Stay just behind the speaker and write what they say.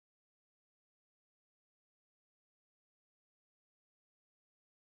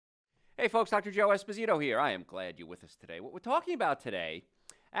Hey folks, Dr. Joe Esposito here. I am glad you're with us today. What we're talking about today,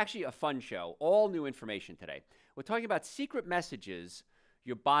 actually a fun show, all new information today. We're talking about secret messages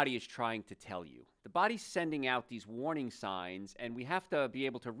your body is trying to tell you. The body's sending out these warning signs, and we have to be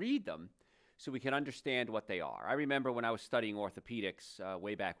able to read them so we can understand what they are. I remember when I was studying orthopedics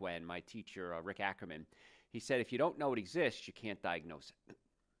way back when, my teacher, Rick Ackerman, he said, if you don't know it exists, you can't diagnose it.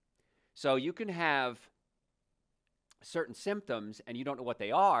 So you can have certain symptoms and you don't know what they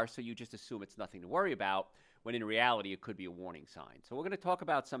are, so you just assume it's nothing to worry about, when in reality it could be a warning sign. So we're going to talk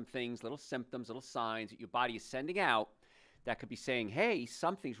about some things, little symptoms, little signs that your body is sending out that could be saying, hey,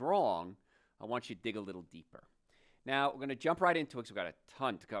 something's wrong. I want you to dig a little deeper. Now, we're going to jump right into it because we've got a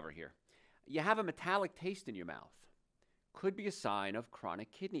ton to cover here. You have a metallic taste in your mouth. Could be a sign of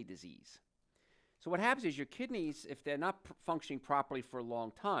chronic kidney disease. So what happens is your kidneys, if they're not functioning properly for a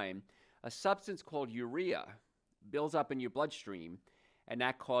long time, a substance called urea builds up in your bloodstream, and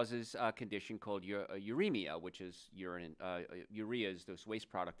that causes a condition called uremia, which is urine. Urea is this waste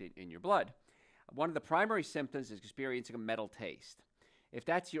product in your blood. One of the primary symptoms is experiencing a metal taste. If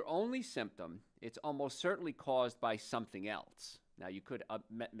that's your only symptom, it's almost certainly caused by something else. Now,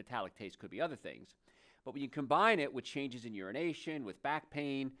 metallic taste could be other things, but when you combine it with changes in urination, with back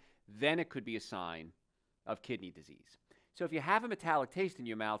pain, then it could be a sign of kidney disease. So if you have a metallic taste in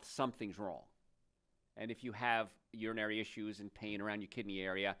your mouth, something's wrong. And if you have urinary issues and pain around your kidney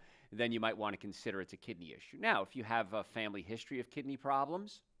area, then you might want to consider it's a kidney issue. Now, if you have a family history of kidney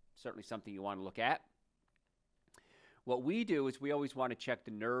problems, certainly something you want to look at. What we do is we always want to check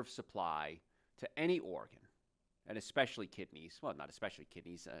the nerve supply to any organ, and especially kidneys. Well, not especially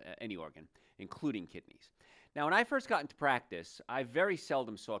kidneys, any organ, including kidneys. Now, when I first got into practice, I very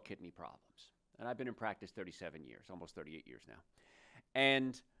seldom saw kidney problems. And I've been in practice 37 years, almost 38 years now.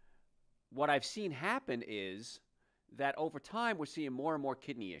 And what I've seen happen is that over time we're seeing more and more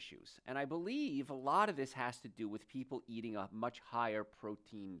kidney issues. And I believe a lot of this has to do with people eating a much higher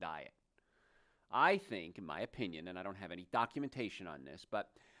protein diet. I think, in my opinion, and I don't have any documentation on this, but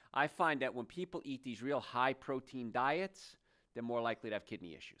I find that when people eat these real high protein diets, they're more likely to have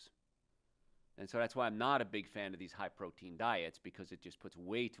kidney issues. And so that's why I'm not a big fan of these high protein diets, because it just puts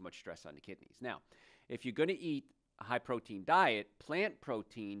way too much stress on the kidneys. Now, if you're going to eat a high protein diet, plant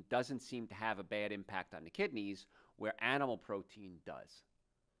protein doesn't seem to have a bad impact on the kidneys, where animal protein does.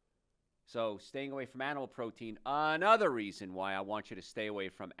 So staying away from animal protein, another reason why I want you to stay away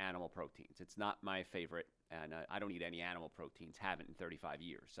from animal proteins. It's not my favorite, and I don't eat any animal proteins, haven't in 35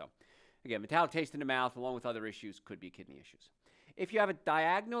 years. So again, metallic taste in the mouth, along with other issues, could be kidney issues. If you have a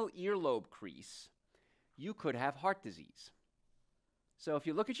diagonal earlobe crease, you could have heart disease. So if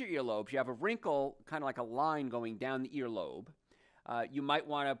you look at your earlobes, you have a wrinkle, kind of like a line going down the earlobe. You might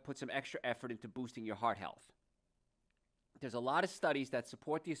want to put some extra effort into boosting your heart health. There's a lot of studies that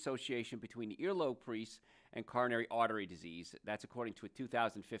support the association between the earlobe crease and coronary artery disease. That's according to a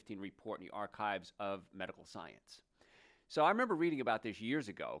 2015 report in the Archives of Medical Science. So I remember reading about this years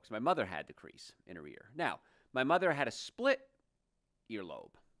ago because my mother had the crease in her ear. Now, my mother had a split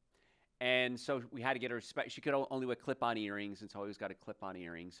earlobe. And so we had to get her, she could only wear clip-on earrings, and so I always got a clip-on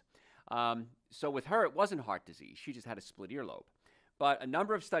earrings. So with her, it wasn't heart disease. She just had a split earlobe. But a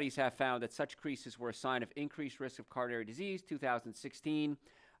number of studies have found that such creases were a sign of increased risk of coronary disease. 2016,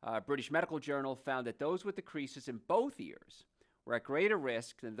 British Medical Journal found that those with the creases in both ears were at greater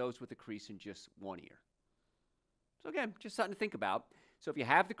risk than those with the crease in just one ear. So again, just something to think about. So if you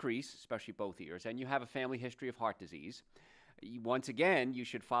have the crease, especially both ears, and you have a family history of heart disease, once again, you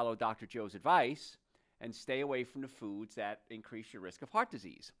should follow Dr. Joe's advice and stay away from the foods that increase your risk of heart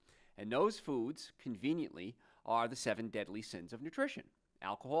disease. And those foods, conveniently, are the 7 deadly sins of nutrition: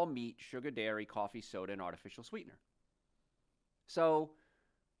 alcohol, meat, sugar, dairy, coffee, soda, and artificial sweetener. So,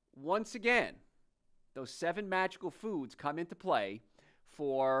 once again, those 7 magical foods come into play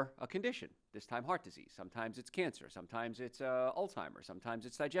for a condition, this time heart disease. Sometimes it's cancer, sometimes it's Alzheimer's, sometimes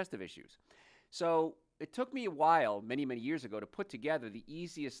it's digestive issues. So it took me a while, many, many years ago, to put together the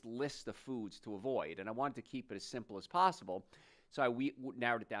easiest list of foods to avoid, and I wanted to keep it as simple as possible. So I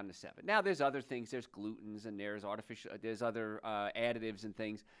narrowed it down to 7. Now, there's other things. There's glutens and there's other additives and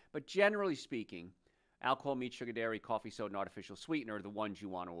things. But generally speaking, alcohol, meat, sugar, dairy, coffee, soda, and artificial sweetener are the ones you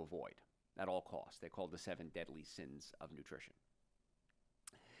want to avoid at all costs. They're called the 7 deadly sins of nutrition.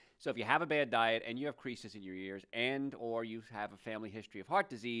 So if you have a bad diet and you have creases in your ears and or you have a family history of heart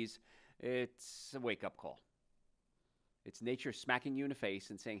disease, it's a wake-up call. It's nature smacking you in the face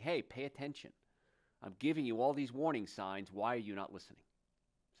and saying, hey, pay attention. I'm giving you all these warning signs. Why are you not listening?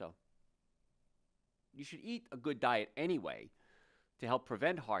 So you should eat a good diet anyway to help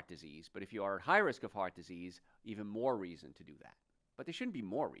prevent heart disease. But if you are at high risk of heart disease, even more reason to do that. but there shouldn't be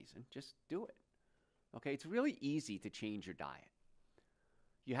more reason. Just do it. Okay, it's really easy to change your diet.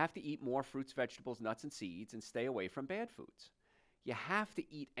 You have to eat more fruits, vegetables, nuts, and seeds and stay away from bad foods. You have to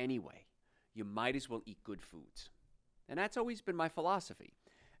eat anyway. You might as well eat good foods. And that's always been my philosophy.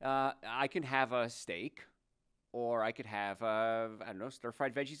 I can have a steak, or I could have,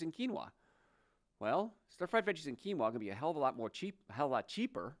 stir-fried veggies and quinoa. Well, stir-fried veggies and quinoa are going to be a hell of a lot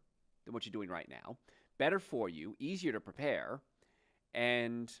cheaper than what you're doing right now. Better for you, easier to prepare,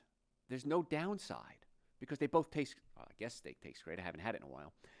 and there's no downside because they both taste, I guess steak tastes great. I haven't had it in a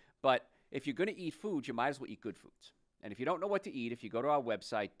while. But if you're going to eat food, you might as well eat good foods. And if you don't know what to eat, if you go to our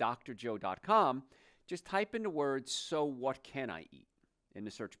website, drjoe.com, just type in the words, "So what can I eat?" in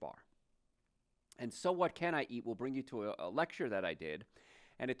the search bar. And "So what can I eat" will bring you to a lecture that I did.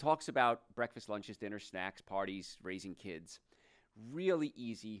 And it talks about breakfast, lunches, dinners, snacks, parties, raising kids. Really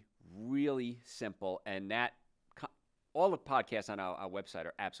easy, really simple. And all the podcasts on our website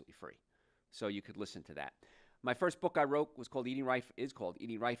are absolutely free. So you could listen to that. My first book I wrote is called Eating Right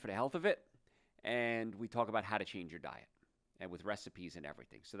for the Health of It. And we talk about how to change your diet and with recipes and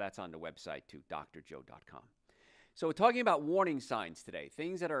everything. So that's on the website too, drjoe.com. So we're talking about warning signs today,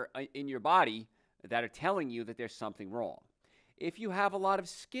 things that are in your body that are telling you that there's something wrong. If you have a lot of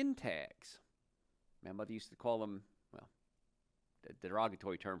skin tags, my mother used to call them, well, the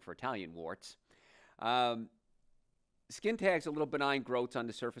derogatory term for Italian warts. Skin tags are little benign growths on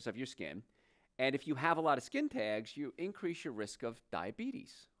the surface of your skin. And if you have a lot of skin tags, you increase your risk of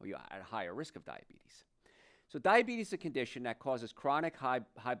diabetes, or you're at a higher risk of diabetes. So diabetes is a condition that causes chronic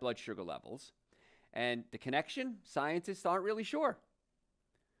high blood sugar levels. And the connection, scientists aren't really sure.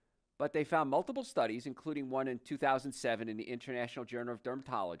 But they found multiple studies, including one in 2007 in the International Journal of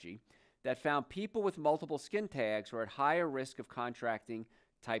Dermatology, that found people with multiple skin tags were at higher risk of contracting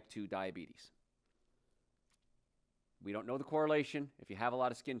type 2 diabetes. We don't know the correlation. If you have a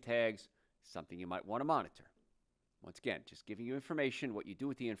lot of skin tags, something you might want to monitor. Once again, just giving you information. What you do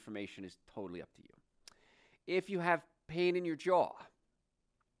with the information is totally up to you. If you have pain in your jaw,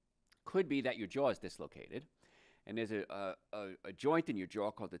 could be that your jaw is dislocated, and there's a joint in your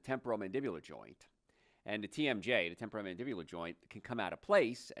jaw called the temporomandibular joint, and the TMJ, the temporomandibular joint, can come out of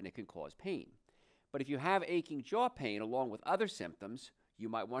place, and it can cause pain. But if you have aching jaw pain along with other symptoms, you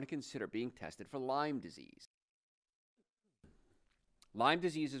might want to consider being tested for Lyme disease. Lyme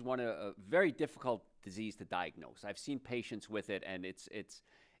disease is a very difficult disease to diagnose. I've seen patients with it, and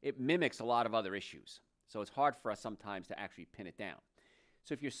it mimics a lot of other issues. So it's hard for us sometimes to actually pin it down.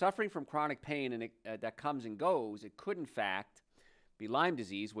 So if you're suffering from chronic pain and that comes and goes, it could in fact be Lyme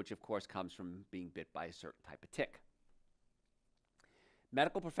disease, which of course comes from being bit by a certain type of tick.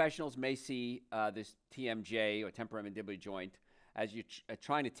 Medical professionals may see this TMJ or temporomandibular joint as you're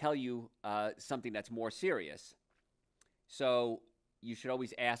trying to tell you something that's more serious. So you should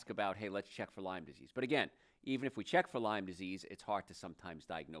always ask about, hey, let's check for Lyme disease. But again, even if we check for Lyme disease, it's hard to sometimes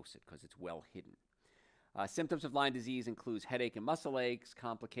diagnose it because it's well hidden. Symptoms of Lyme disease includes headache and muscle aches,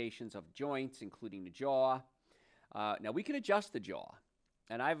 complications of joints, including the jaw. Now, we can adjust the jaw.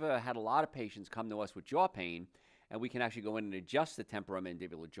 And I've had a lot of patients come to us with jaw pain, and we can actually go in and adjust the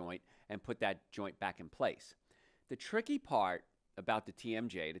temporomandibular joint and put that joint back in place. The tricky part about the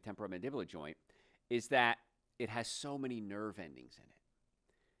TMJ, the temporomandibular joint, is that it has so many nerve endings in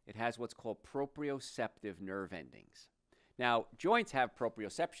it. It has what's called proprioceptive nerve endings. Now, joints have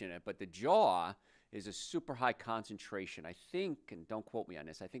proprioception in it, but the jaw is a super high concentration. I think, and don't quote me on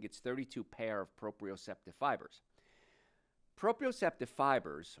this, I think it's 32 pair of proprioceptive fibers. Proprioceptive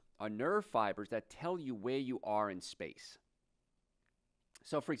fibers are nerve fibers that tell you where you are in space.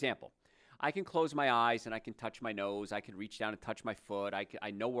 So, for example, I can close my eyes and I can touch my nose. I can reach down and touch my foot.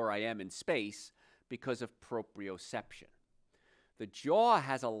 I know where I am in space because of proprioception. The jaw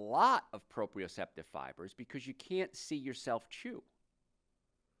has a lot of proprioceptive fibers because you can't see yourself chew.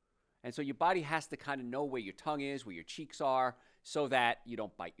 And so your body has to kind of know where your tongue is, where your cheeks are, so that you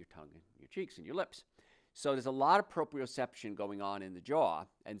don't bite your tongue and your cheeks and your lips. So there's a lot of proprioception going on in the jaw.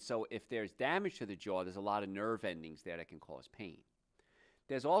 And so if there's damage to the jaw, there's a lot of nerve endings there that can cause pain.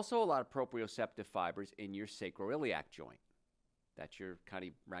 There's also a lot of proprioceptive fibers in your sacroiliac joint. That's your kind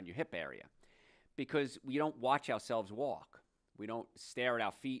of around your hip area. Because we don't watch ourselves walk. We don't stare at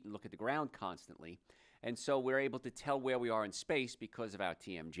our feet and look at the ground constantly. And so we're able to tell where we are in space because of our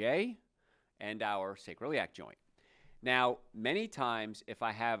TMJ and our sacroiliac joint. Now, many times if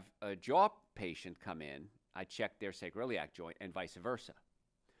I have a jaw patient come in, I check their sacroiliac joint and vice versa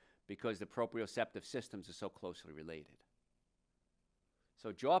because the proprioceptive systems are so closely related.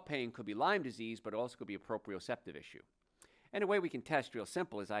 So jaw pain could be Lyme disease, but it also could be a proprioceptive issue. And the way we can test real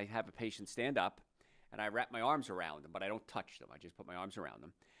simple is I have a patient stand up and I wrap my arms around them, but I don't touch them. I just put my arms around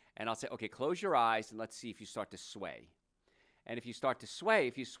them. And I'll say, okay, close your eyes and let's see if you start to sway. And if you start to sway,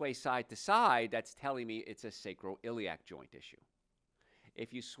 if you sway side to side, that's telling me it's a sacroiliac joint issue.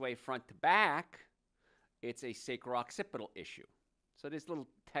 If you sway front to back, it's a sacrooccipital issue. So there's little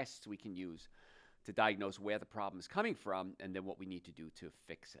tests we can use to diagnose where the problem is coming from and then what we need to do to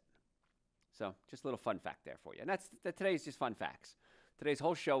fix it. So just a little fun fact there for you. And today's just fun facts. Today's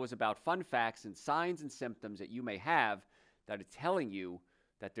whole show is about fun facts and signs and symptoms that you may have that are telling you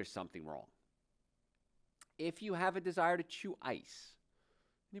that there's something wrong. If you have a desire to chew ice,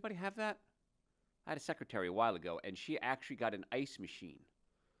 anybody have that? I had a secretary a while ago, and she actually got an ice machine,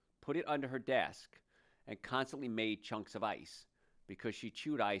 put it under her desk, and constantly made chunks of ice because she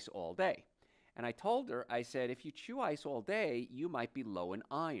chewed ice all day. And I told her, I said, if you chew ice all day, you might be low in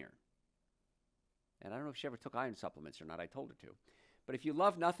iron. And I don't know if she ever took iron supplements or not. I told her to. But if you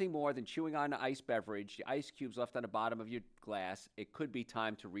love nothing more than chewing on an ice beverage, the ice cubes left on the bottom of your glass, it could be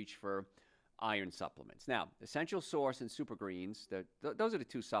time to reach for iron supplements. Now, Essential Source and Super Greens, those are the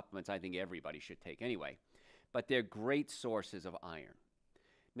two supplements I think everybody should take anyway. But they're great sources of iron.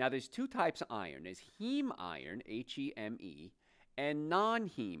 Now, there's two types of iron. There's heme iron, Heme, and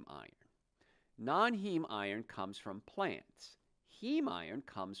non-heme iron. Non-heme iron comes from plants. Heme iron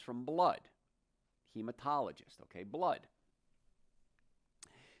comes from blood. Hematologist, okay, blood.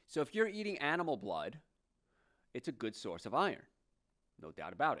 So if you're eating animal blood, it's a good source of iron. No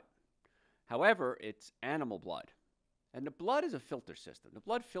doubt about it. However, it's animal blood. And the blood is a filter system. The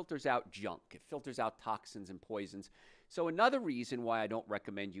blood filters out junk. It filters out toxins and poisons. So another reason why I don't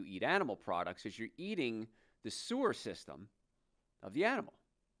recommend you eat animal products is you're eating the sewer system of the animal.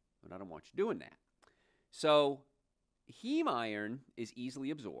 And I don't want you doing that. So heme iron is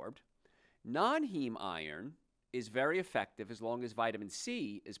easily absorbed. Non-heme iron is very effective as long as vitamin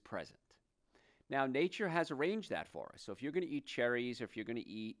C is present. Now, nature has arranged that for us. So if you're going to eat cherries or if you're going to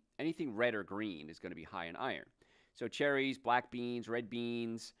eat anything red or green is going to be high in iron. So cherries, black beans, red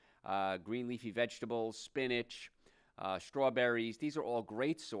beans, green leafy vegetables, spinach, strawberries, these are all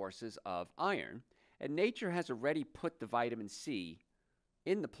great sources of iron. And nature has already put the vitamin C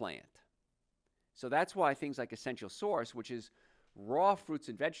in the plant. So that's why things like Essential Source, which is raw fruits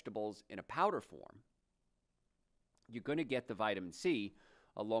and vegetables in a powder form, you're going to get the vitamin C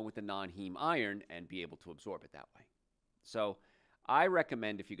along with the non-heme iron and be able to absorb it that way. So I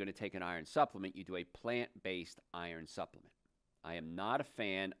recommend if you're going to take an iron supplement, you do a plant-based iron supplement. I am not a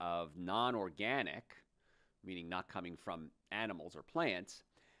fan of non-organic, meaning not coming from animals or plants,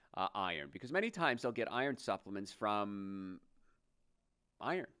 iron, because many times they'll get iron supplements from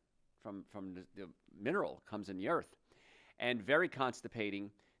iron, from the mineral that comes in the earth, and very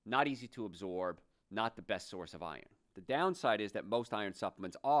constipating, not easy to absorb, not the best source of iron. The downside is that most iron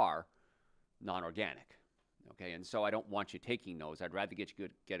supplements are non-organic, okay? And so I don't want you taking those. I'd rather get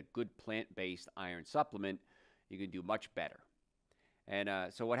a good plant-based iron supplement. You can do much better.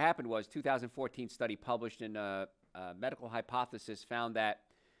 And so what happened was 2014 study published in Medical Hypothesis found that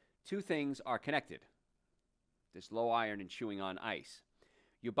two things are connected, this low iron and chewing on ice.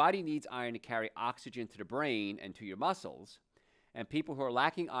 Your body needs iron to carry oxygen to the brain and to your muscles. And people who are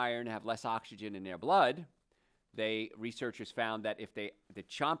lacking iron have less oxygen in their blood. Researchers found that if the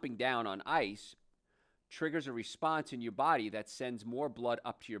chomping down on ice triggers a response in your body that sends more blood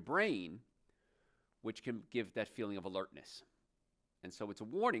up to your brain, which can give that feeling of alertness. And so it's a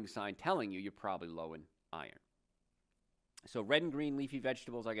warning sign telling you you're probably low in iron. So red and green leafy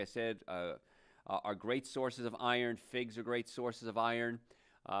vegetables, like I said, are great sources of iron. Figs are great sources of iron.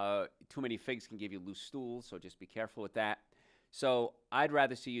 Too many figs can give you loose stools, so just be careful with that. So I'd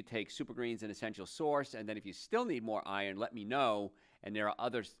rather see you take Super Greens and Essential Source, and then if you still need more iron, let me know. And there are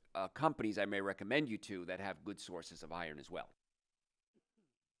other companies I may recommend you to that have good sources of iron as well.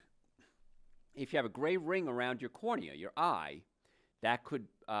 If you have a gray ring around your cornea, your eye, that could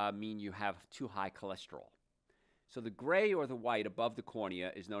mean you have too high cholesterol. So the gray or the white above the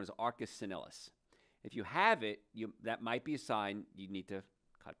cornea is known as arcus senilis. If you have it, that might be a sign you need to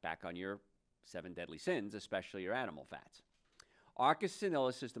cut back on your 7 deadly sins, especially your animal fats. Arcus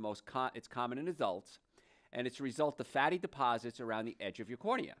senilis is it's common in adults, and it's a result of fatty deposits around the edge of your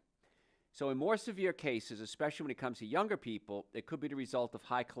cornea. So in more severe cases, especially when it comes to younger people, it could be the result of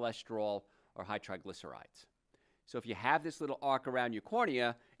high cholesterol or high triglycerides. So if you have this little arc around your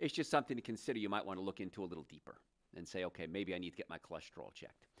cornea, it's just something to consider. You might want to look into a little deeper and say, okay, maybe I need to get my cholesterol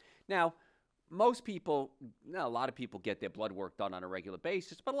checked. Now, most people, a lot of people get their blood work done on a regular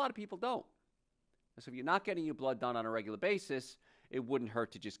basis, but a lot of people don't. So if you're not getting your blood done on a regular basis, it wouldn't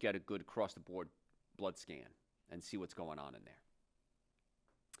hurt to just get a good across-the-board blood scan and see what's going on in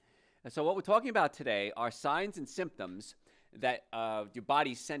And so what we're talking about today are signs and symptoms that your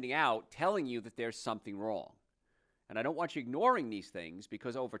body's sending out telling you that there's something wrong. And I don't want you ignoring these things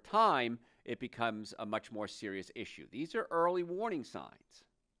because over time, it becomes a much more serious issue. These are early warning signs.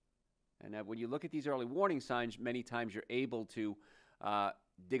 And when you look at these early warning signs, many times you're able to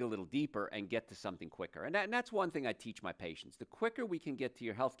dig a little deeper and get to something quicker. And that's one thing I teach my patients. The quicker we can get to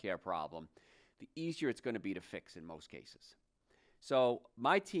your healthcare problem, the easier it's going to be to fix in most cases. So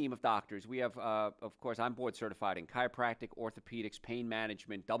my team of doctors, we have, of course, I'm board certified in chiropractic, orthopedics, pain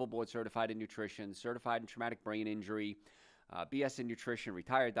management, double board certified in nutrition, certified in traumatic brain injury, BS in nutrition,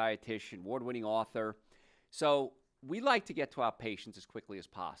 retired dietitian, award-winning author. So we like to get to our patients as quickly as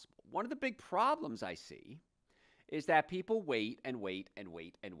possible. One of the big problems I see is that people wait and wait and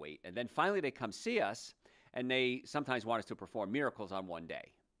wait and wait, and then finally they come see us, and they sometimes want us to perform miracles on one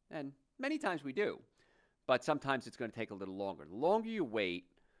day. And many times we do. But sometimes it's going to take a little longer. The longer you wait,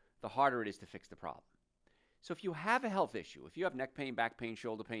 the harder it is to fix the problem. So if you have a health issue, if you have neck pain, back pain,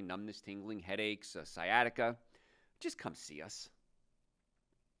 shoulder pain, numbness, tingling, headaches, sciatica, just come see us.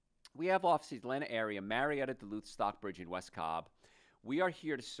 We have offices in the Atlanta area, Marietta, Duluth, Stockbridge, and West Cobb. We are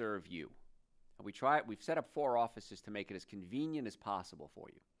here to serve you. And we've set up 4 offices to make it as convenient as possible for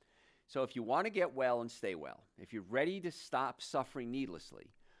you. So if you want to get well and stay well, if you're ready to stop suffering needlessly,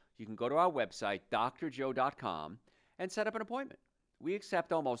 you can go to our website, drjoe.com, and set up an appointment. We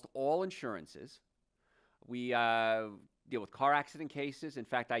accept almost all insurances. We deal with car accident cases. In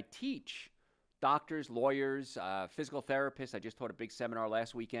fact, I teach doctors, lawyers, physical therapists. I just taught a big seminar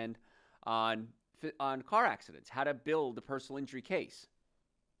last weekend on car accidents, how to build a personal injury case,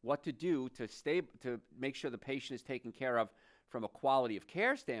 what to do to make sure the patient is taken care of from a quality of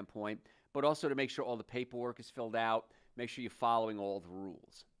care standpoint, but also to make sure all the paperwork is filled out, make sure you're following all the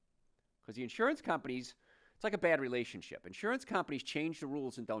rules. Because the insurance companies, it's like a bad relationship. Insurance companies change the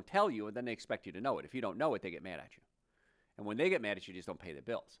rules and don't tell you, and then they expect you to know it. If you don't know it, they get mad at you. And when they get mad at you, just don't pay their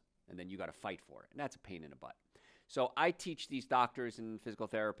bills. And then you got to fight for it. And that's a pain in the butt. So I teach these doctors and physical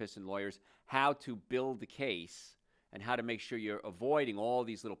therapists and lawyers how to build the case and how to make sure you're avoiding all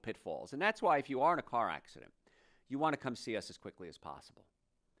these little pitfalls. And that's why if you are in a car accident, you want to come see us as quickly as possible.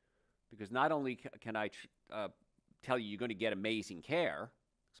 Because not only can I tell you you're going to get amazing care,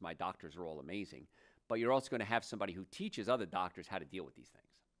 because my doctors are all amazing, but you're also going to have somebody who teaches other doctors how to deal with these things.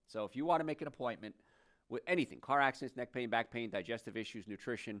 So if you want to make an appointment with anything, car accidents, neck pain, back pain, digestive issues,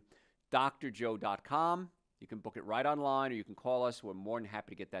 nutrition, drjoe.com. You can book it right online or you can call us. We're more than happy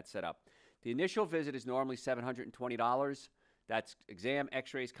to get that set up. The initial visit is normally $720. That's exam,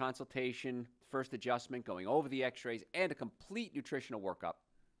 x-rays, consultation, first adjustment, going over the x-rays, and a complete nutritional workup.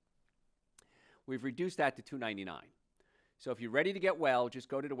 We've reduced that to $299. So if you're ready to get well, just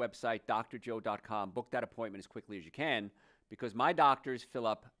go to the website, drjoe.com, book that appointment as quickly as you can, because my doctors fill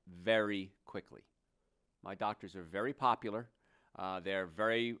up very quickly. My doctors are very popular. They're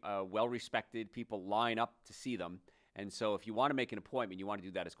very well-respected. People line up to see them. And so if you want to make an appointment, you want to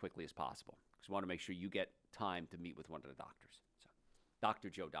do that as quickly as possible, because you want to make sure you get time to meet with one of the doctors. So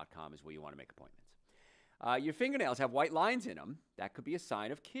drjoe.com is where you want to make appointments. Your fingernails have white lines in them. That could be a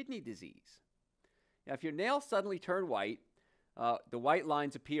sign of kidney disease. Now, if your nails suddenly turn white, the white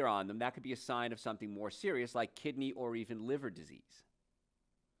lines appear on them, that could be a sign of something more serious like kidney or even liver disease.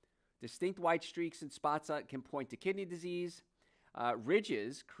 Distinct white streaks and spots can point to kidney disease.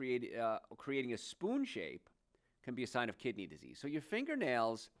 Ridges creating a spoon shape can be a sign of kidney disease. So your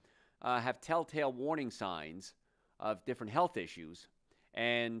fingernails have telltale warning signs of different health issues,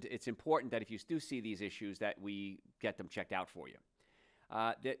 and it's important that if you do see these issues that we get them checked out for you.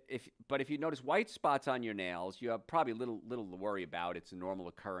 But if you notice white spots on your nails, you have probably little to worry about. It's a normal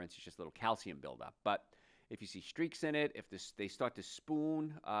occurrence. It's just a little calcium buildup. But if you see streaks in it, if they start to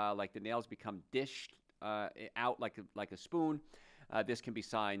spoon, like the nails become dished out like a spoon, this can be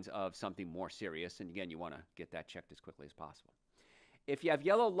signs of something more serious. And again, you want to get that checked as quickly as possible. If you have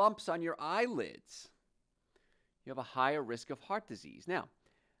yellow lumps on your eyelids, you have a higher risk of heart disease. Now,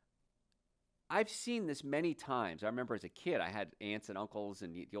 I've seen this many times. I remember as a kid, I had aunts and uncles,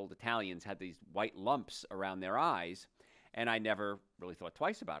 and the old Italians had these white lumps around their eyes, and I never really thought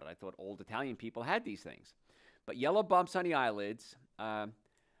twice about it. I thought old Italian people had these things. But yellow bumps on the eyelids,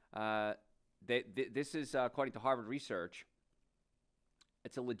 this is according to Harvard research,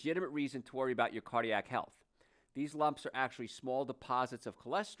 it's a legitimate reason to worry about your cardiac health. These lumps are actually small deposits of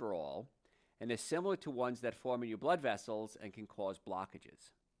cholesterol, and they're similar to ones that form in your blood vessels and can cause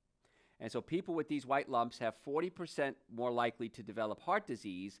blockages. And so people with these white lumps have 40% more likely to develop heart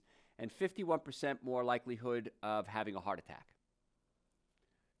disease and 51% more likelihood of having a heart attack.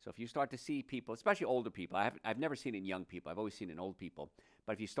 So if you start to see people, especially older people, I've never seen it in young people. I've always seen it in old people.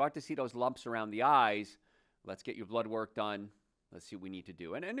 But if you start to see those lumps around the eyes, let's get your blood work done. Let's see what we need to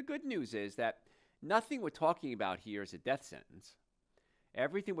do. And the good news is that nothing we're talking about here is a death sentence.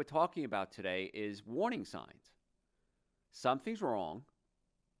 Everything we're talking about today is warning signs. Something's wrong.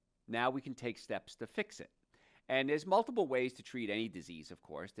 Now we can take steps to fix it. And there's multiple ways to treat any disease, of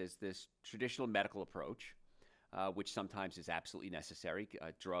course. There's this traditional medical approach, which sometimes is absolutely necessary,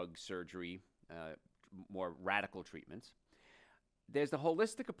 drug, surgery, more radical treatments. There's the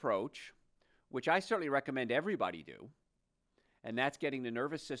holistic approach, which I certainly recommend everybody do, and that's getting the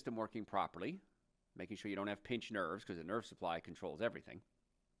nervous system working properly, making sure you don't have pinched nerves because the nerve supply controls everything.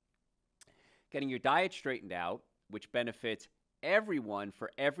 Getting your diet straightened out, which benefits everyone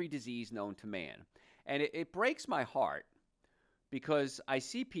for every disease known to man. And it breaks my heart because I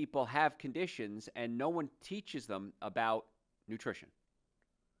see people have conditions and no one teaches them about nutrition.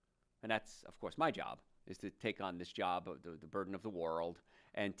 And that's, of course, my job, is to take on this job of the burden of the world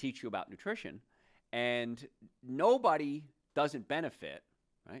and teach you about nutrition. And nobody doesn't benefit,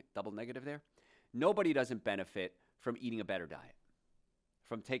 right? Double negative there. Nobody doesn't benefit from eating a better diet,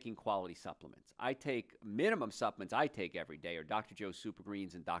 from taking quality supplements. I take minimum supplements I take every day are Dr. Joe's Super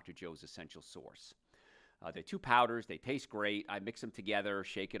Greens and Dr. Joe's Essential Source. They're 2 powders. They taste great. I mix them together,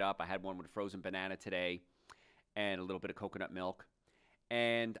 shake it up. I had one with a frozen banana today and a little bit of coconut milk.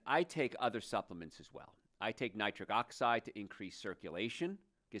 And I take other supplements as well. I take nitric oxide to increase circulation.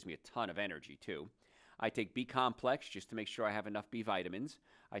 Gives me a ton of energy, too. I take B complex just to make sure I have enough B vitamins.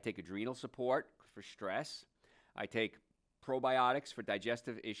 I take adrenal support for stress. I take probiotics for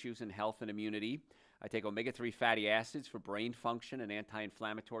digestive issues and health and immunity. I take omega-3 fatty acids for brain function and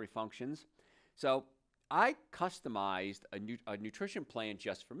anti-inflammatory functions. So I customized a nutrition plan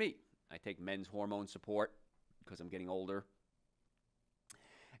just for me. I take men's hormone support because I'm getting older.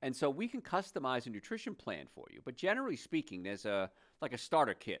 And so we can customize a nutrition plan for you. But generally speaking, there's like a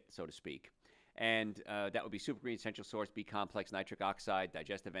starter kit, so to speak. And that would be Super Green, Essential Source, B complex, nitric oxide,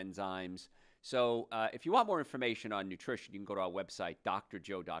 digestive enzymes. So if you want more information on nutrition, you can go to our website,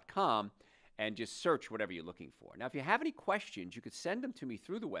 drjoe.com, and just search whatever you're looking for. Now, if you have any questions, you could send them to me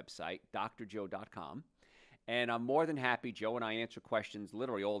through the website, drjoe.com. And I'm more than happy. Joe and I answer questions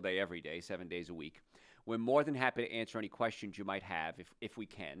literally all day, every day, 7 days a week. We're more than happy to answer any questions you might have if we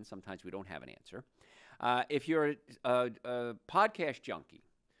can. Sometimes we don't have an answer. If you're a podcast junkie,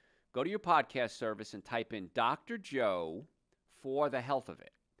 go to your podcast service and type in Dr. Joe for the Health of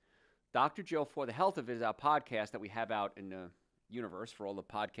It. Dr. Joe for the Health of It is our podcast that we have out in the universe for all the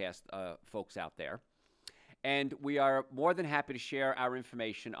podcast folks out there. And we are more than happy to share our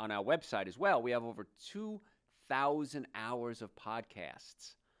information on our website as well. We have over 2,000 hours of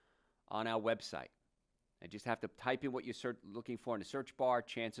podcasts on our website. I just have to type in what you're looking for in the search bar.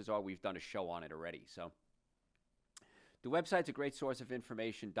 Chances are we've done a show on it already. So the website's a great source of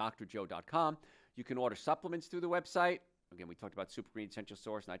information, drjoe.com. You can order supplements through the website. Again, we talked about Super Green, Essential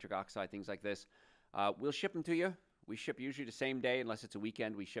Source, nitric oxide, things like this. We'll ship them to you. We ship usually the same day, unless it's a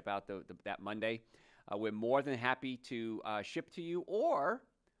weekend. We ship out that Monday. We're more than happy to ship to you, or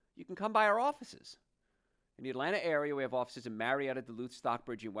you can come by our offices. In the Atlanta area, we have offices in Marietta, Duluth,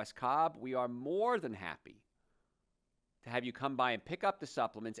 Stockbridge, and West Cobb. We are more than happy to have you come by and pick up the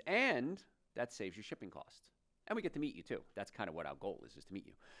supplements, and that saves you shipping costs. And we get to meet you, too. That's kind of what our goal is to meet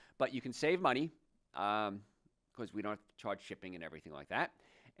you. But you can save money because we don't have to charge shipping and everything like that.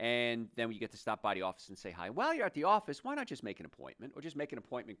 And then you get to stop by the office and say hi. While you're at the office, why not just make an appointment, or just make an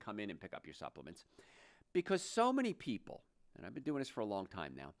appointment, come in and pick up your supplements? Because so many people, and I've been doing this for a long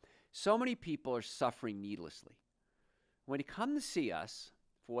time now, so many people are suffering needlessly. When they come to see us,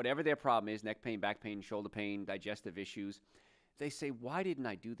 for whatever their problem is, neck pain, back pain, shoulder pain, digestive issues, they say, why didn't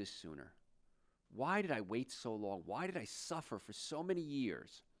I do this sooner? Why did I wait so long? Why did I suffer for so many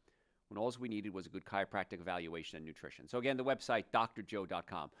years when all we needed was a good chiropractic evaluation and nutrition? So again, the website,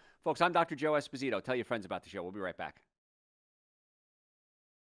 drjoe.com. Folks, I'm Dr. Joe Esposito. Tell your friends about the show. We'll be right back.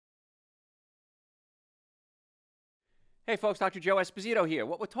 Hey folks, Dr. Joe Esposito here.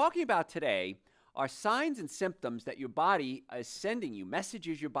 What we're talking about today are signs and symptoms that your body is sending you,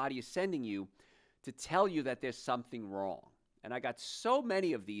 messages your body is sending you to tell you that there's something wrong. And I got so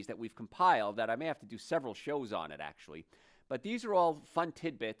many of these that we've compiled that I may have to do several shows on it, actually. But these are all fun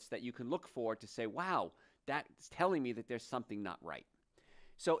tidbits that you can look for to say, wow, that's telling me that there's something not right.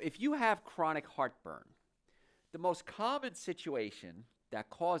 So if you have chronic heartburn, the most common situation that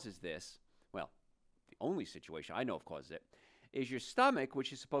causes this, well, the only situation I know of causes it, is your stomach,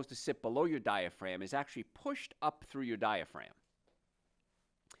 which is supposed to sit below your diaphragm, is actually pushed up through your diaphragm.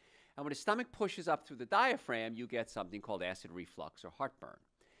 And when the stomach pushes up through the diaphragm, you get something called acid reflux or heartburn.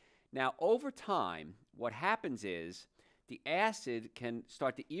 Now, over time, what happens is the acid can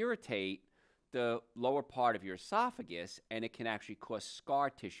start to irritate the lower part of your esophagus, and it can actually cause scar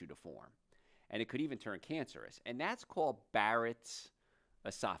tissue to form. And it could even turn cancerous. And that's called Barrett's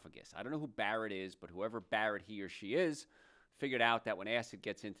esophagus. I don't know who Barrett is, but whoever Barrett he or she is figured out that when acid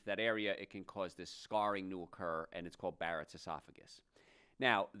gets into that area, it can cause this scarring to occur, and it's called Barrett's esophagus.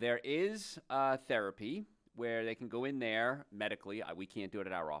 Now, there is therapy where they can go in there medically, we can't do it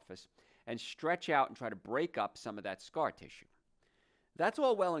at our office, and stretch out and try to break up some of that scar tissue. That's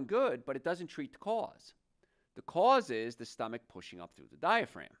all well and good, but it doesn't treat the cause. The cause is the stomach pushing up through the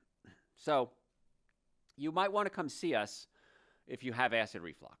diaphragm. So you might want to come see us if you have acid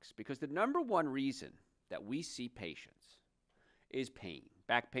reflux, because the number one reason that we see patients is pain.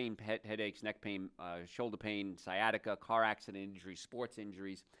 Back pain, headaches, neck pain, shoulder pain, sciatica, car accident injuries, sports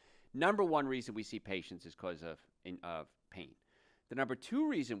injuries. Number one reason we see patients is because of pain. The number two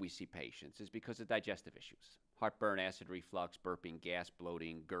reason we see patients is because of digestive issues. Heartburn, acid reflux, burping, gas,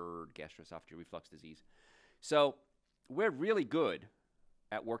 bloating, GERD, gastroesophageal reflux disease. So we're really good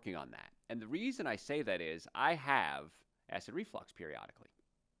at working on that. And the reason I say that is I have acid reflux periodically.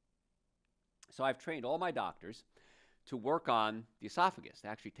 So I've trained all my doctors to work on the esophagus, to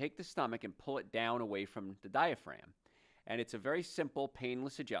actually take the stomach and pull it down away from the diaphragm. And it's a very simple,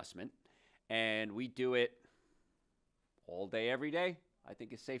 painless adjustment. And we do it all day, every day, I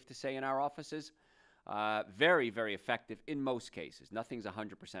think it's safe to say, in our offices. Very, very effective in most cases. Nothing's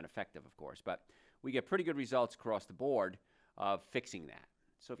 100% effective, of course, but we get pretty good results across the board of fixing that.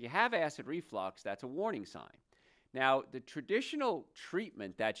 So if you have acid reflux, that's a warning sign. Now, the traditional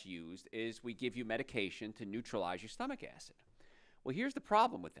treatment that's used is we give you medication to neutralize your stomach acid. Well, here's the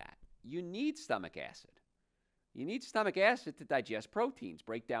problem with that. You need stomach acid. You need stomach acid to digest proteins,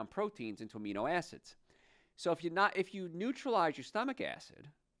 break down proteins into amino acids. So if you neutralize your stomach acid,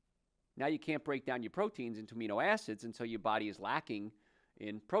 now you can't break down your proteins into amino acids, and so your body is lacking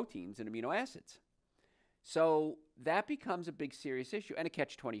in proteins and amino acids. So that becomes a big serious issue and a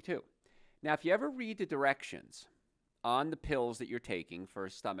catch-22. Now, if you ever read the directions on the pills that you're taking for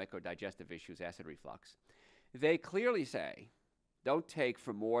stomach or digestive issues, acid reflux, they clearly say don't take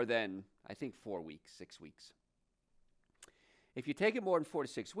for more than, I think, 4 weeks, 6 weeks. If you take it more than 4 to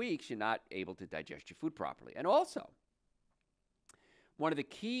 6 weeks, you're not able to digest your food properly. And also, one of the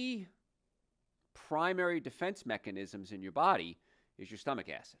key primary defense mechanisms in your body is your stomach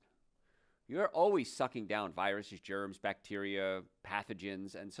acid. You're always sucking down viruses, germs, bacteria,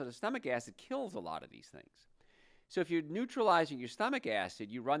 pathogens, and so the stomach acid kills a lot of these things. So if you're neutralizing your stomach acid,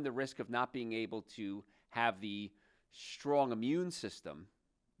 you run the risk of not being able to have the strong immune system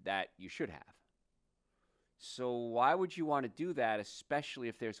that you should have. So why would you want to do that, especially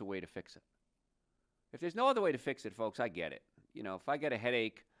if there's a way to fix it? If there's no other way to fix it, folks, I get it. You know, if I get a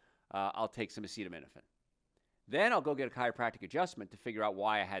headache, I'll take some acetaminophen. Then I'll go get a chiropractic adjustment to figure out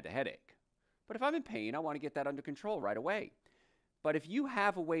why I had the headache. But if I'm in pain, I want to get that under control right away. But if you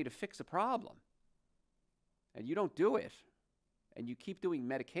have a way to fix a problem and you don't do it, and you keep doing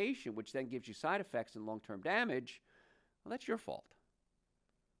medication, which then gives you side effects and long-term damage, well, that's your fault.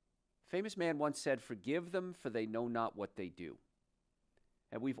 Famous man once said, "Forgive them, for they know not what they do."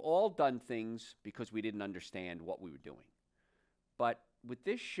 And we've all done things because we didn't understand what we were doing. But with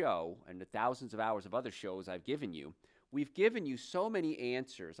this show and the thousands of hours of other shows I've given you, we've given you so many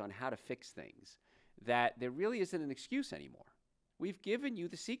answers on how to fix things that there really isn't an excuse anymore. We've given you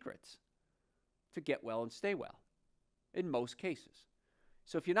the secrets to get well and stay well in most cases.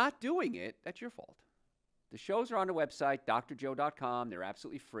 So if you're not doing it, that's your fault. The shows are on the website, drjoe.com. They're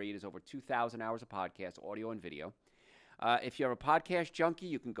absolutely free. There's over 2,000 hours of podcasts, audio and video. If you're a podcast junkie,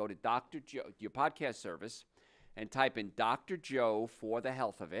 you can go to Dr. Joe, your podcast service, and type in Dr. Joe for the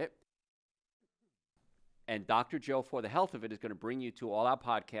health of it. And Dr. Joe for the health of it is going to bring you to all our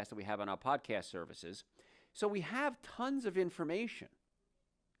podcasts that we have on our podcast services. So we have tons of information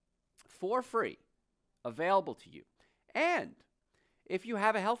for free available to you. And if you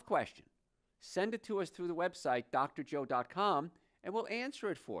have a health question, send it to us through the website, drjoe.com, and we'll answer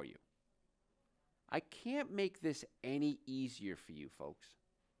it for you. I can't make this any easier for you, folks.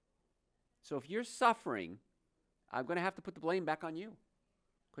 So if you're suffering, I'm going to have to put the blame back on you.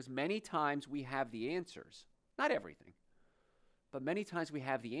 Because many times we have the answers. Not everything. But many times we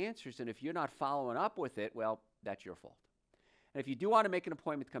have the answers, and if you're not following up with it, well, that's your fault. And if you do want to make an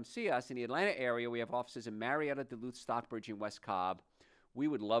appointment to come see us in the Atlanta area, we have offices in Marietta, Duluth, Stockbridge, and West Cobb. We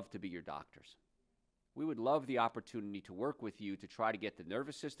would love to be your doctors. We would love the opportunity to work with you to try to get the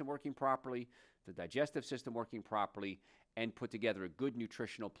nervous system working properly, the digestive system working properly, and put together a good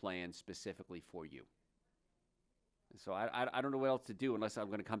nutritional plan specifically for you. So I don't know what else to do unless I'm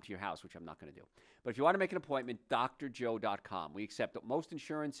going to come to your house, which I'm not going to do. But if you want to make an appointment, drjoe.com. We accept most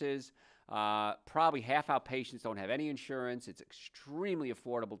insurances. Probably half our patients don't have any insurance. It's extremely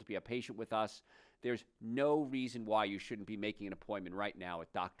affordable to be a patient with us. There's no reason why you shouldn't be making an appointment right now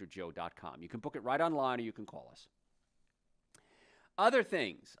at drjoe.com. You can book it right online or you can call us. Other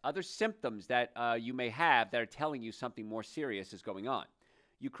things, other symptoms that you may have that are telling you something more serious is going on.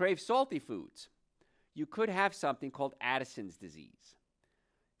 You crave salty foods. You could have something called Addison's disease.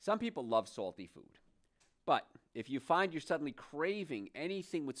 Some people love salty food. But if you find you're suddenly craving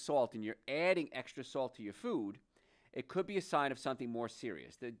anything with salt and you're adding extra salt to your food, it could be a sign of something more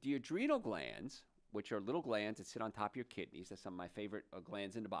serious. The adrenal glands, which are little glands that sit on top of your kidneys, that's some of my favorite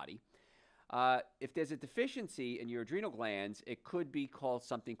glands in the body. If there's a deficiency in your adrenal glands, it could be called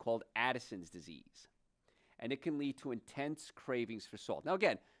something called Addison's disease. And it can lead to intense cravings for salt. Now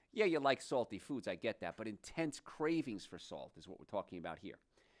again, yeah, you like salty foods, I get that, but intense cravings for salt is what we're talking about here.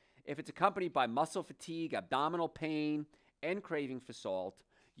 If it's accompanied by muscle fatigue, abdominal pain, and craving for salt,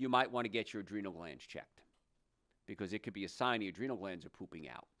 you might want to get your adrenal glands checked because it could be a sign your adrenal glands are pooping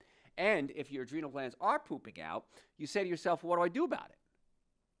out. And if your adrenal glands are pooping out, you say to yourself, what do I do about it?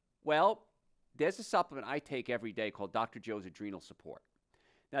 Well, there's a supplement I take every day called Dr. Joe's Adrenal Support.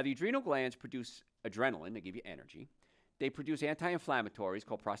 Now, the adrenal glands produce adrenaline, they give you energy. They produce anti-inflammatories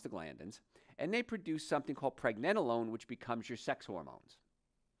called prostaglandins, and they produce something called pregnenolone, which becomes your sex hormones.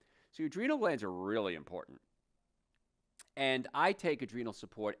 So your adrenal glands are really important. And I take adrenal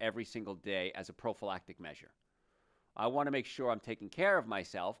support every single day as a prophylactic measure. I want to make sure I'm taking care of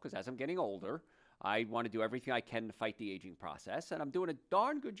myself because as I'm getting older, I want to do everything I can to fight the aging process, and I'm doing a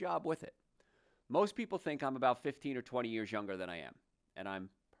darn good job with it. Most people think I'm about 15 or 20 years younger than I am, and I'm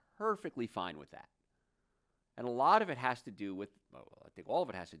perfectly fine with that. And a lot of it has to do with, well, I think all of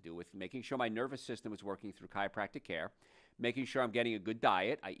it has to do with making sure my nervous system is working through chiropractic care, making sure I'm getting a good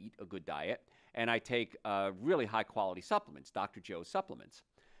diet, I eat a good diet, and I take really high-quality supplements, Dr. Joe's supplements.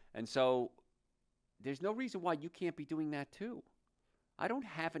 And so there's no reason why you can't be doing that too. I don't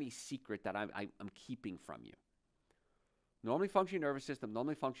have any secret that I'm keeping from you. Normally functioning nervous system,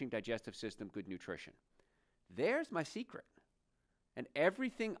 normally functioning digestive system, good nutrition. There's my secret. And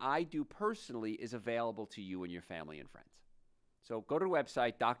everything I do personally is available to you and your family and friends. So go to the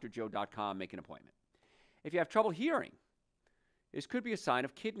website, drjoe.com, make an appointment. If you have trouble hearing, this could be a sign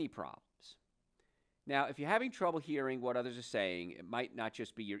of kidney problems. Now, if you're having trouble hearing what others are saying, it might not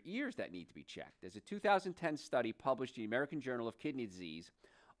just be your ears that need to be checked. There's a 2010 study published in the American Journal of Kidney Disease.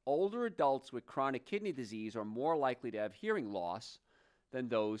 Older adults with chronic kidney disease are more likely to have hearing loss than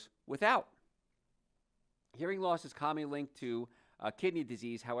those without. Hearing loss is commonly linked to kidney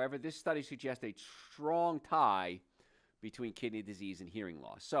disease. However, this study suggests a strong tie between kidney disease and hearing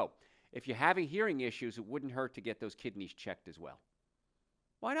loss. So, if you're having hearing issues, it wouldn't hurt to get those kidneys checked as well.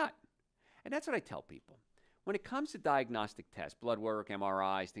 Why not? And that's what I tell people. When it comes to diagnostic tests, blood work,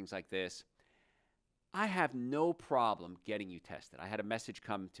 MRIs, things like this, I have no problem getting you tested. I had a message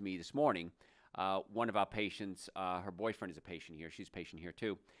come to me this morning. One of our patients, her boyfriend is a patient here. She's a patient here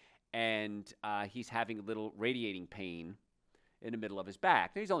too. And he's having a little radiating pain in the middle of his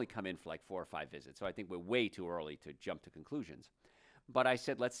back. Now, he's only come in for like 4 or 5 visits, so I think we're way too early to jump to conclusions. But I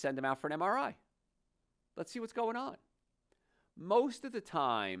said, let's send him out for an MRI. Let's see what's going on. Most of the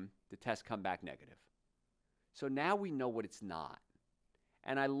time, the tests come back negative. So now we know what it's not.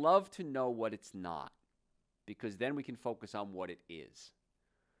 And I love to know what it's not because then we can focus on what it is.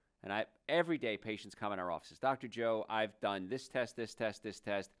 And every day patients come in our offices, Dr. Joe, I've done this test, this test, this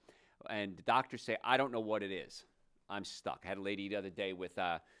test. And the doctors say, I don't know what it is. I'm stuck. I had a lady the other day with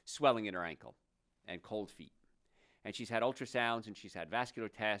swelling in her ankle and cold feet. And she's had ultrasounds and she's had vascular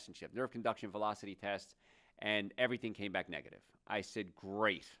tests and she had nerve conduction velocity tests and everything came back negative. I said,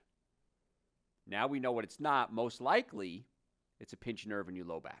 great. Now we know what it's not. Most likely, it's a pinched nerve in your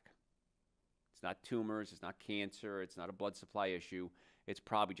low back. It's not tumors. It's not cancer. It's not a blood supply issue. It's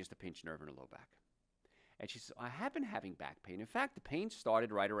probably just a pinched nerve in her low back. And she said, I have been having back pain. In fact, the pain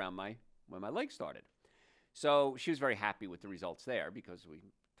started right around when my leg started. So she was very happy with the results there because we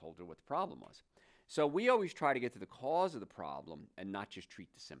told her what the problem was. So we always try to get to the cause of the problem and not just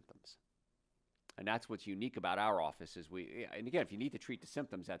treat the symptoms. And that's what's unique about our office is and again, if you need to treat the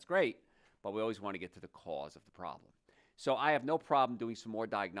symptoms, that's great, but we always want to get to the cause of the problem. So I have no problem doing some more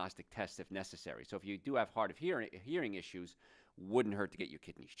diagnostic tests if necessary. So if you do have hard of hearing issues, wouldn't hurt to get your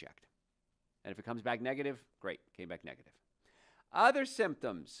kidneys checked. And if it comes back negative, great, came back negative. Other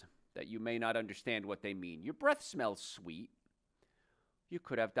symptoms that you may not understand what they mean. Your breath smells sweet. You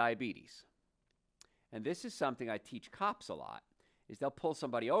could have diabetes. And this is something I teach cops a lot, is they'll pull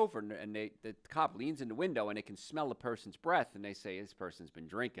somebody over and the cop leans in the window and they can smell the person's breath and they say, this person's been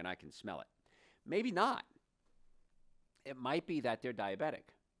drinking, I can smell it. Maybe not. It might be that they're diabetic.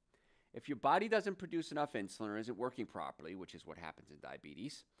 If your body doesn't produce enough insulin or isn't working properly, which is what happens in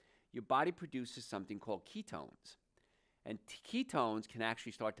diabetes, your body produces something called ketones. And ketones can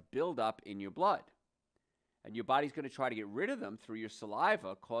actually start to build up in your blood. And your body's going to try to get rid of them through your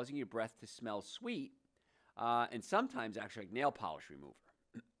saliva, causing your breath to smell sweet, and sometimes actually like nail polish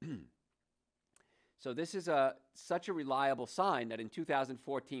remover. So this is such a reliable sign that in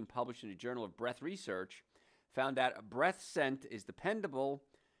 2014, published in the Journal of Breath Research, found that a breath scent is dependable,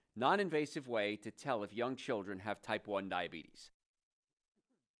 non-invasive way to tell if young children have type 1 diabetes.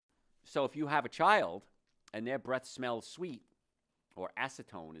 So if you have a child and their breath smells sweet, or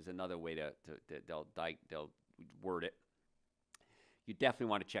acetone is another way they'll word it, you definitely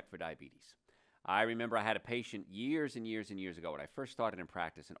want to check for diabetes. I remember I had a patient years and years and years ago when I first started in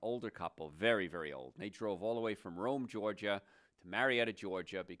practice, an older couple, very, very old. And they drove all the way from Rome, Georgia to Marietta,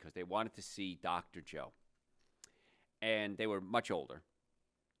 Georgia because they wanted to see Dr. Joe. And they were much older.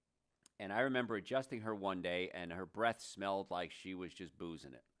 And I remember adjusting her one day, and her breath smelled like she was just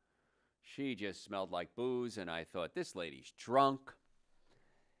boozing it. She just smelled like booze, and I thought, this lady's drunk.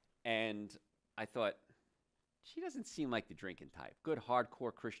 And I thought, she doesn't seem like the drinking type. Good,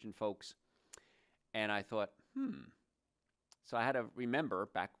 hardcore Christian folks. And I thought, So I had to remember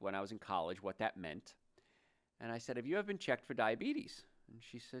back when I was in college what that meant. And I said, have you ever been checked for diabetes? And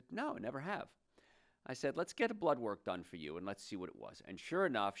she said, no, I never have. I said, let's get a blood work done for you and let's see what it was. And sure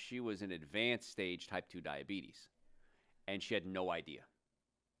enough, she was in advanced stage type 2 diabetes. And she had no idea.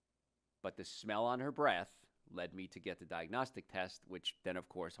 But the smell on her breath led me to get the diagnostic test, which then, of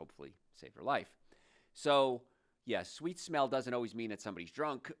course, hopefully saved her life. So, yes, sweet smell doesn't always mean that somebody's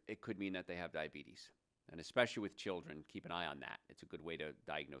drunk. It could mean that they have diabetes. And especially with children, keep an eye on that. It's a good way to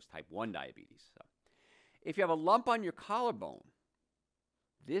diagnose type 1 diabetes. So, if you have a lump on your collarbone,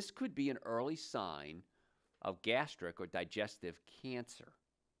 this could be an early sign of gastric or digestive cancer.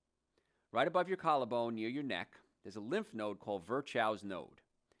 Right above your collarbone, near your neck, there's a lymph node called Virchow's node.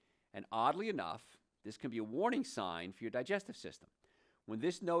 And oddly enough, this can be a warning sign for your digestive system. When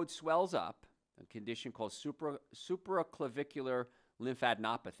this node swells up, a condition called supraclavicular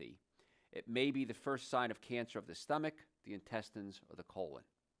lymphadenopathy, it may be the first sign of cancer of the stomach, the intestines, or the colon.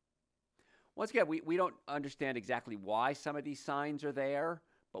 Once again, we don't understand exactly why some of these signs are there,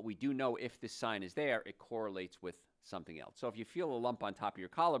 but we do know if this sign is there, it correlates with something else. So if you feel a lump on top of your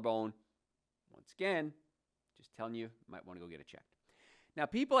collarbone, once again, just telling you, you might want to go get it checked. Now,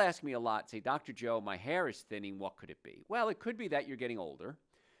 people ask me a lot, say, Dr. Joe, my hair is thinning, what could it be? Well, it could be that you're getting older.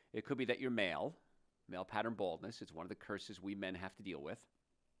 It could be that you're male pattern baldness. It's one of the curses we men have to deal with.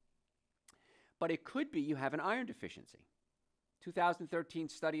 But it could be you have an iron deficiency. 2013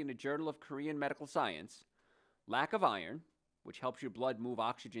 study in the Journal of Korean Medical Science, lack of iron, which helps your blood move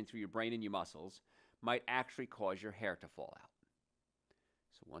oxygen through your brain and your muscles, might actually cause your hair to fall out.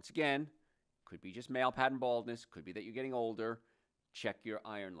 So once again, could be just male pattern baldness, could be that you're getting older. Check your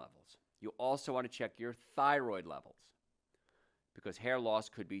iron levels. You also want to check your thyroid levels because hair loss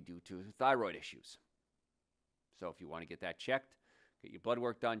could be due to thyroid issues. So if you want to get that checked, get your blood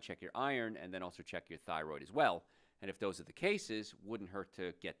work done, check your iron, and then also check your thyroid as well. And if those are the cases, wouldn't hurt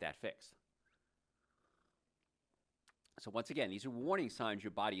to get that fixed. So once again, these are warning signs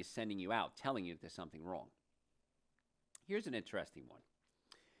your body is sending you out, telling you that there's something wrong. Here's an interesting one.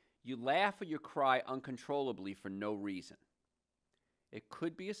 You laugh or you cry uncontrollably for no reason. It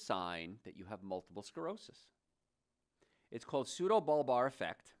could be a sign that you have multiple sclerosis. It's called pseudobulbar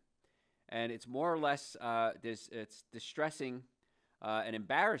effect, and it's more or less it's distressing and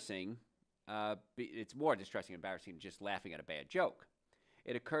embarrassing. It's more distressing and embarrassing than just laughing at a bad joke.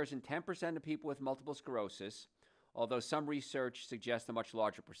 It occurs in 10% of people with multiple sclerosis, although some research suggests a much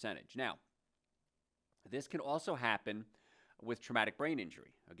larger percentage. Now, this can also happen with traumatic brain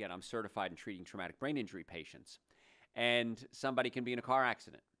injury. Again, I'm certified in treating traumatic brain injury patients. And somebody can be in a car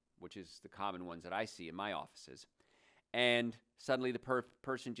accident, which is the common ones that I see in my offices. And suddenly the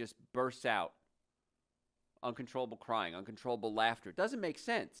person just bursts out. Uncontrollable crying, uncontrollable laughter. It doesn't make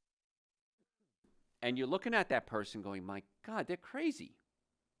sense. And you're looking at that person going, my God, they're crazy.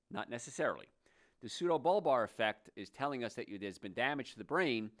 Not necessarily. The pseudobulbar effect is telling us that there's been damage to the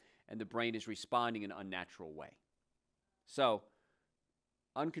brain and the brain is responding in an unnatural way. So,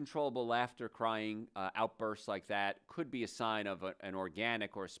 uncontrollable laughter, crying, outbursts like that could be a sign of an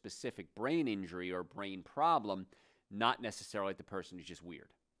organic or a specific brain injury or brain problem, not necessarily the person is just weird.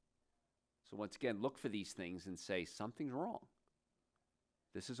 So once again, look for these things and say, something's wrong.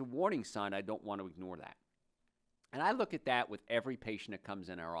 This is a warning sign. I don't want to ignore that. And I look at that with every patient that comes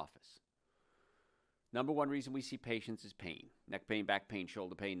in our office. Number one reason we see patients is pain. Neck pain, back pain,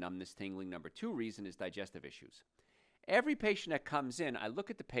 shoulder pain, numbness, tingling. Number two reason is digestive issues. Every patient that comes in, I look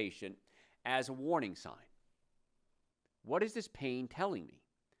at the patient as a warning sign. What is this pain telling me?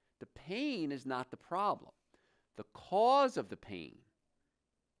 The pain is not the problem. The cause of the pain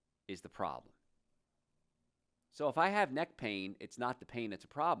is the problem. So if I have neck pain, it's not the pain that's a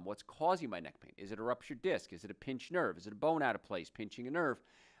problem. What's causing my neck pain? Is it a ruptured disc? Is it a pinched nerve? Is it a bone out of place, pinching a nerve?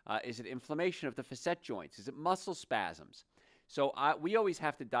 Is it inflammation of the facet joints? Is it muscle spasms? So we always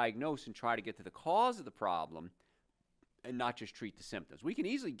have to diagnose and try to get to the cause of the problem and not just treat the symptoms. We can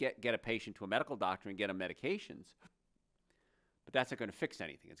easily get a patient to a medical doctor and get them medications, but that's not going to fix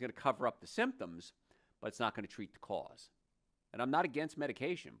anything. It's going to cover up the symptoms, but it's not going to treat the cause. And I'm not against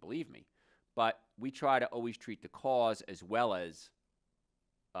medication, believe me, but we try to always treat the cause as well as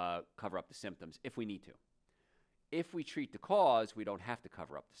cover up the symptoms if we need to. If we treat the cause, we don't have to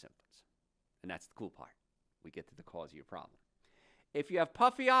cover up the symptoms. And that's the cool part. We get to the cause of your problem. If you have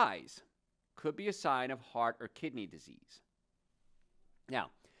puffy eyes, could be a sign of heart or kidney disease. Now,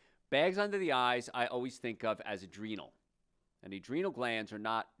 bags under the eyes I always think of as adrenal. And the adrenal glands are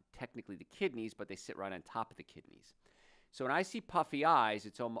not technically the kidneys, but they sit right on top of the kidneys. So when I see puffy eyes,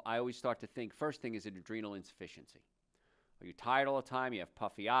 I always start to think, first thing is an adrenal insufficiency. Are you tired all the time? You have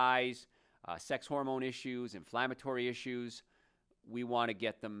puffy eyes, sex hormone issues, inflammatory issues. We want to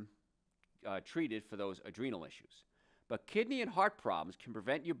get them treated for those adrenal issues. But kidney and heart problems can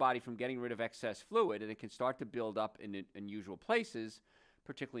prevent your body from getting rid of excess fluid, and it can start to build up in unusual places,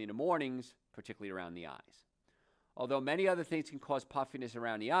 particularly in the mornings, particularly around the eyes. Although many other things can cause puffiness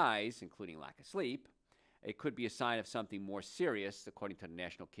around the eyes, including lack of sleep, it could be a sign of something more serious, according to the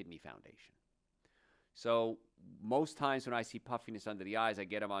National Kidney Foundation. So most times when I see puffiness under the eyes, I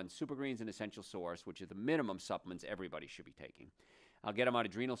get them on Super Greens and Essential Source, which are the minimum supplements everybody should be taking. I'll get them on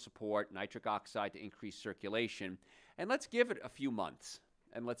adrenal support, nitric oxide to increase circulation, and let's give it a few months,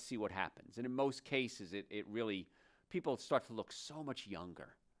 and let's see what happens. And in most cases, it really, people start to look so much younger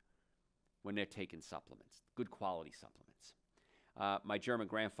when they're taking supplements, good quality supplements. My German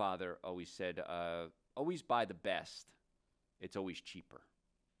grandfather always said, always buy the best. It's always cheaper.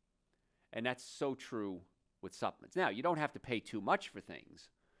 And that's so true with supplements. Now, you don't have to pay too much for things.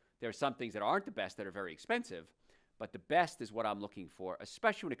 There are some things that aren't the best that are very expensive, but the best is what I'm looking for,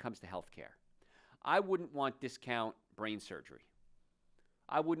 especially when it comes to healthcare. I wouldn't want discount brain surgery.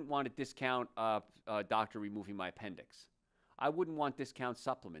 I wouldn't want to discount a doctor removing my appendix. I wouldn't want discount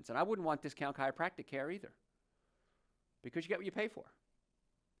supplements, and I wouldn't want discount chiropractic care either, because you get what you pay for.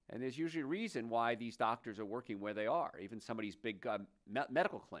 And there's usually a reason why these doctors are working where they are, even some of these big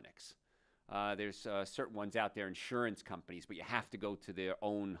medical clinics. There's certain ones out there, insurance companies, but you have to go to their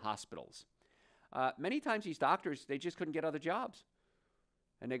own hospitals. Many times these doctors, they just couldn't get other jobs.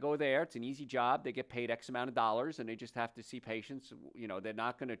 And they go there, it's an easy job, they get paid X amount of dollars, and they just have to see patients. You know, they're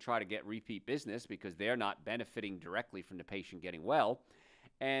not going to try to get repeat business because they're not benefiting directly from the patient getting well,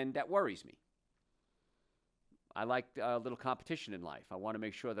 and that worries me. I like a little competition in life. I want to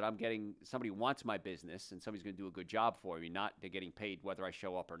make sure that I'm getting, somebody wants my business and somebody's going to do a good job for me, not they're getting paid whether I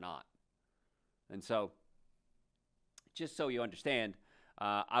show up or not. And so, just so you understand,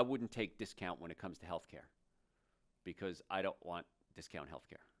 I wouldn't take discount when it comes to healthcare because I don't want discount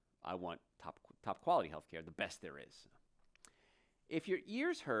healthcare. I want top quality healthcare, the best there is. If your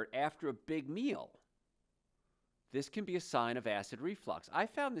ears hurt after a big meal, this can be a sign of acid reflux. I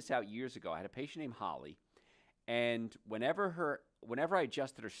found this out years ago. I had a patient named Holly, and whenever I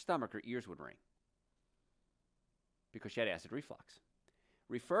adjusted her stomach, her ears would ring because she had acid reflux.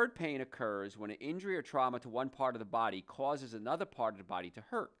 Referred pain occurs when an injury or trauma to one part of the body causes another part of the body to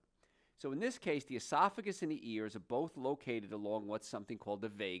hurt. So in this case, the esophagus and the ears are both located along what's something called the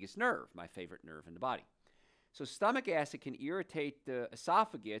vagus nerve, my favorite nerve in the body. So stomach acid can irritate the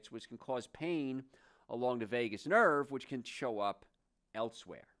esophagus, which can cause pain along the vagus nerve, which can show up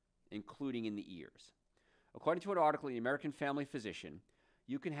elsewhere, including in the ears. According to an article in the American Family Physician,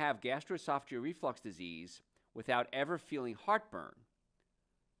 you can have gastroesophageal reflux disease without ever feeling heartburn.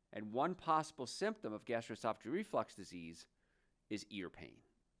 And one possible symptom of gastroesophageal reflux disease is ear pain.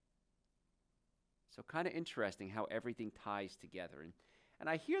 So kind of interesting how everything ties together. And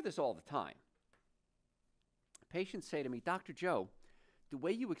I hear this all the time. Patients say to me, Dr. Joe, the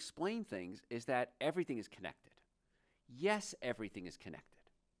way you explain things is that everything is connected. Yes, everything is connected.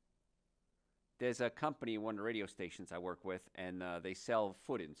 There's a company, one of the radio stations I work with, and they sell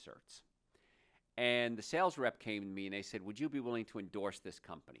foot inserts. And the sales rep came to me and they said, would you be willing to endorse this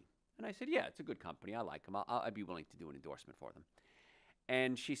company? And I said, yeah, it's a good company. I like them. I'd be willing to do an endorsement for them.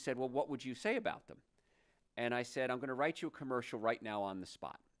 And she said, well, what would you say about them? And I said, I'm going to write you a commercial right now on the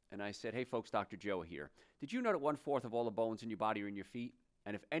spot. And I said, hey, folks, Dr. Joe here. Did you know that 1/4 of all the bones in your body are in your feet?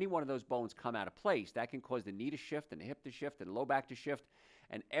 And if any one of those bones come out of place, that can cause the knee to shift and the hip to shift and the low back to shift.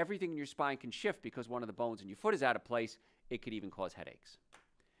 And everything in your spine can shift because one of the bones in your foot is out of place. It could even cause headaches.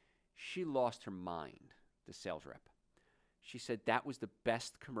 She lost her mind, the sales rep. She said, that was the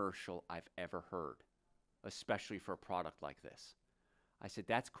best commercial I've ever heard, especially for a product like this. I said,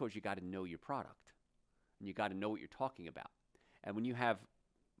 that's because you got to know your product and you got to know what you're talking about. And when you have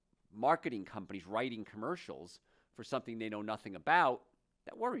marketing companies writing commercials for something they know nothing about,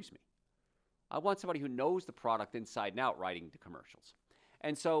 that worries me. I want somebody who knows the product inside and out writing the commercials.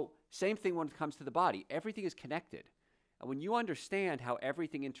 And so, same thing when it comes to the body. Everything is connected. And when you understand how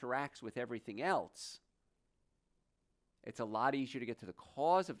everything interacts with everything else, it's a lot easier to get to the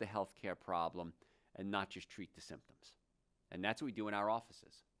cause of the healthcare problem and not just treat the symptoms. And that's what we do in our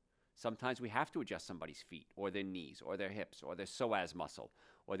offices. Sometimes we have to adjust somebody's feet or their knees or their hips or their psoas muscle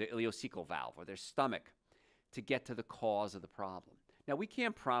or their ileocecal valve or their stomach to get to the cause of the problem. Now, we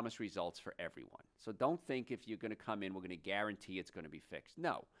can't promise results for everyone. So don't think if you're going to come in, we're going to guarantee it's going to be fixed.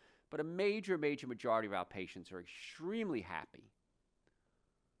 No. But a major majority of our patients are extremely happy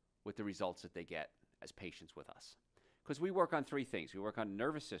with the results that they get as patients with us. Because we work on 3 things. We work on the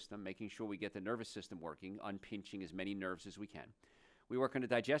nervous system, making sure we get the nervous system working, unpinching as many nerves as we can. We work on the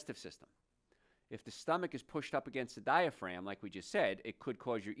digestive system. If the stomach is pushed up against the diaphragm, like we just said, it could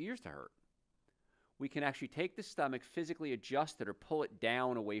cause your ears to hurt. We can actually take the stomach, physically adjust it, or pull it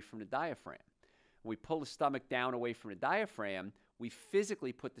down away from the diaphragm. When we pull the stomach down away from the diaphragm, we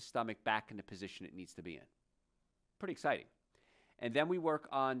physically put the stomach back in the position it needs to be in. Pretty exciting. And then we work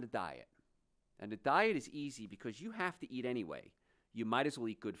on the diet. And the diet is easy because you have to eat anyway. You might as well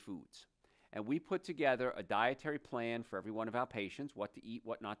eat good foods. And we put together a dietary plan for every one of our patients, what to eat,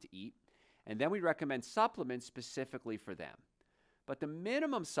 what not to eat. And then we recommend supplements specifically for them. But the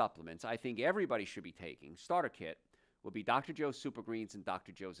minimum supplements I think everybody should be taking, starter kit, will be Dr. Joe's Super Greens and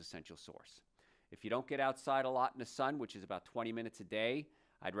Dr. Joe's Essential Source. If you don't get outside a lot in the sun, which is about 20 minutes a day,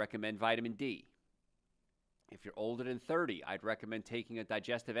 I'd recommend vitamin D. If you're older than 30, I'd recommend taking a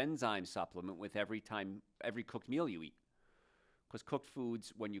digestive enzyme supplement with every cooked meal you eat. Because cooked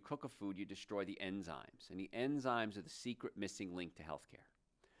foods, when you cook a food, you destroy the enzymes. And the enzymes are the secret missing link to healthcare.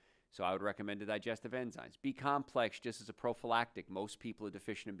 So I would recommend the digestive enzymes. B-complex, just as a prophylactic. Most people are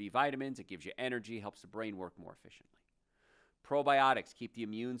deficient in B vitamins. It gives you energy, helps the brain work more efficiently. Probiotics keep the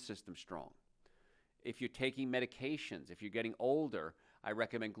immune system strong. If you're taking medications, if you're getting older, I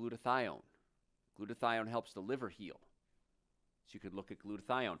recommend glutathione. Glutathione helps the liver heal. So you could look at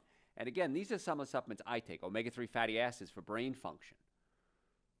glutathione. And again, these are some of the supplements I take. Omega-3 fatty acids for brain function.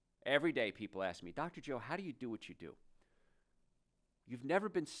 Every day people ask me, Dr. Joe, how do you do what you do? You've never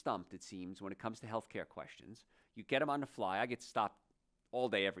been stumped, it seems, when it comes to healthcare questions. You get them on the fly. I get stopped all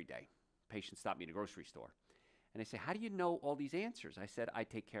day, every day. Patients stop me in a grocery store. And they say, how do you know all these answers? I said, I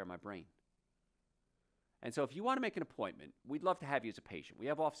take care of my brain. And so if you want to make an appointment, we'd love to have you as a patient. We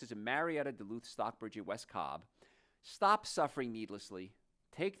have offices in Marietta, Duluth, Stockbridge, and West Cobb. Stop suffering needlessly.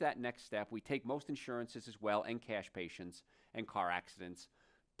 Take that next step. We take most insurances as well, and cash patients and car accidents.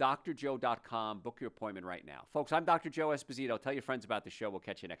 drjoe.com. Book your appointment right now. Folks, I'm Dr. Joe Esposito. Tell your friends about the show. We'll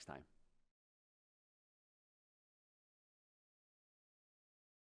catch you next time.